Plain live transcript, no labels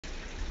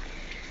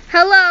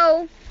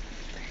Hello.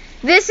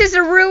 This is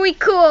a really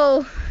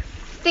cool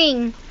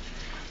thing.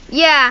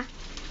 Yeah,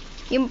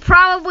 you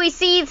probably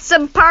see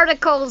some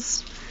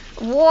particles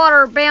of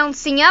water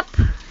bouncing up.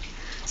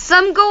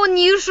 Some go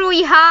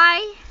unusually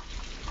high.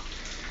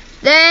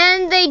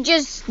 Then they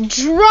just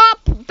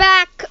drop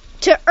back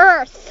to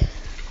Earth.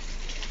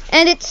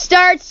 And it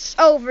starts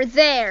over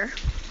there.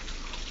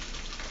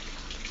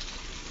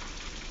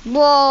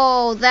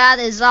 Whoa, that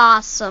is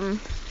awesome.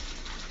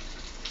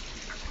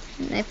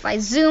 And if I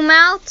zoom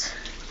out,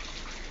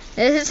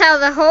 this is how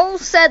the whole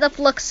setup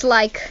looks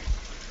like.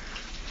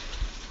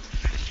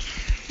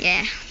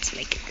 Yeah, let's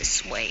make it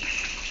this way.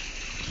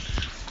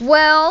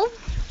 Well,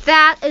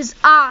 that is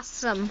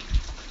awesome.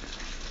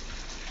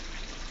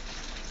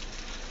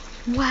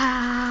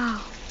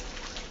 Wow.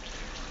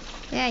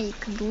 Yeah, you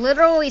could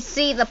literally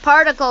see the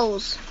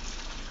particles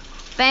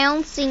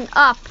bouncing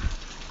up.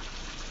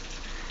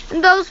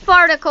 And those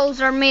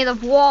particles are made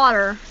of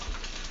water.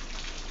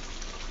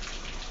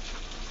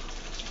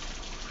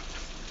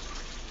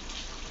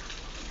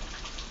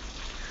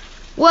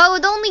 Well,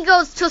 it only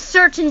goes to a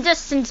certain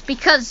distance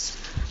because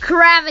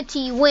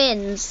gravity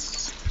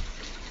wins.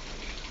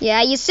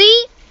 Yeah, you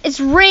see? It's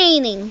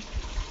raining.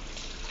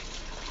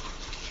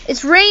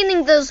 It's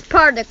raining those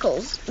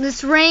particles.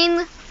 This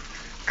rain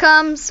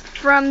comes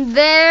from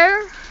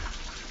there.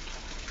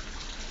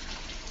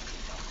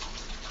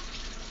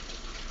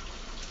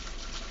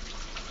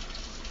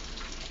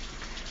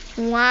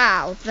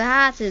 Wow,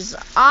 that is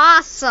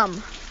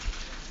awesome.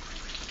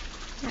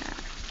 Yeah.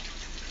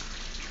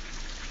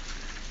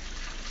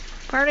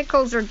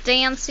 Particles are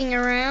dancing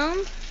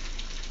around.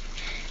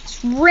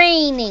 It's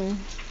raining.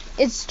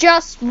 It's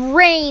just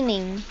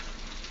raining.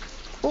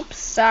 Oops,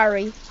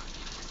 sorry.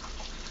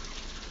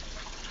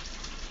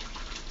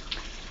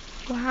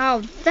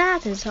 Wow,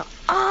 that is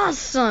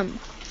awesome.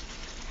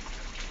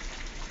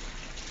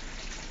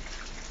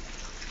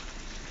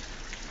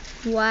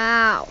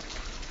 Wow.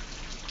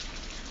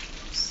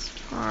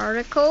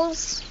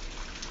 Particles.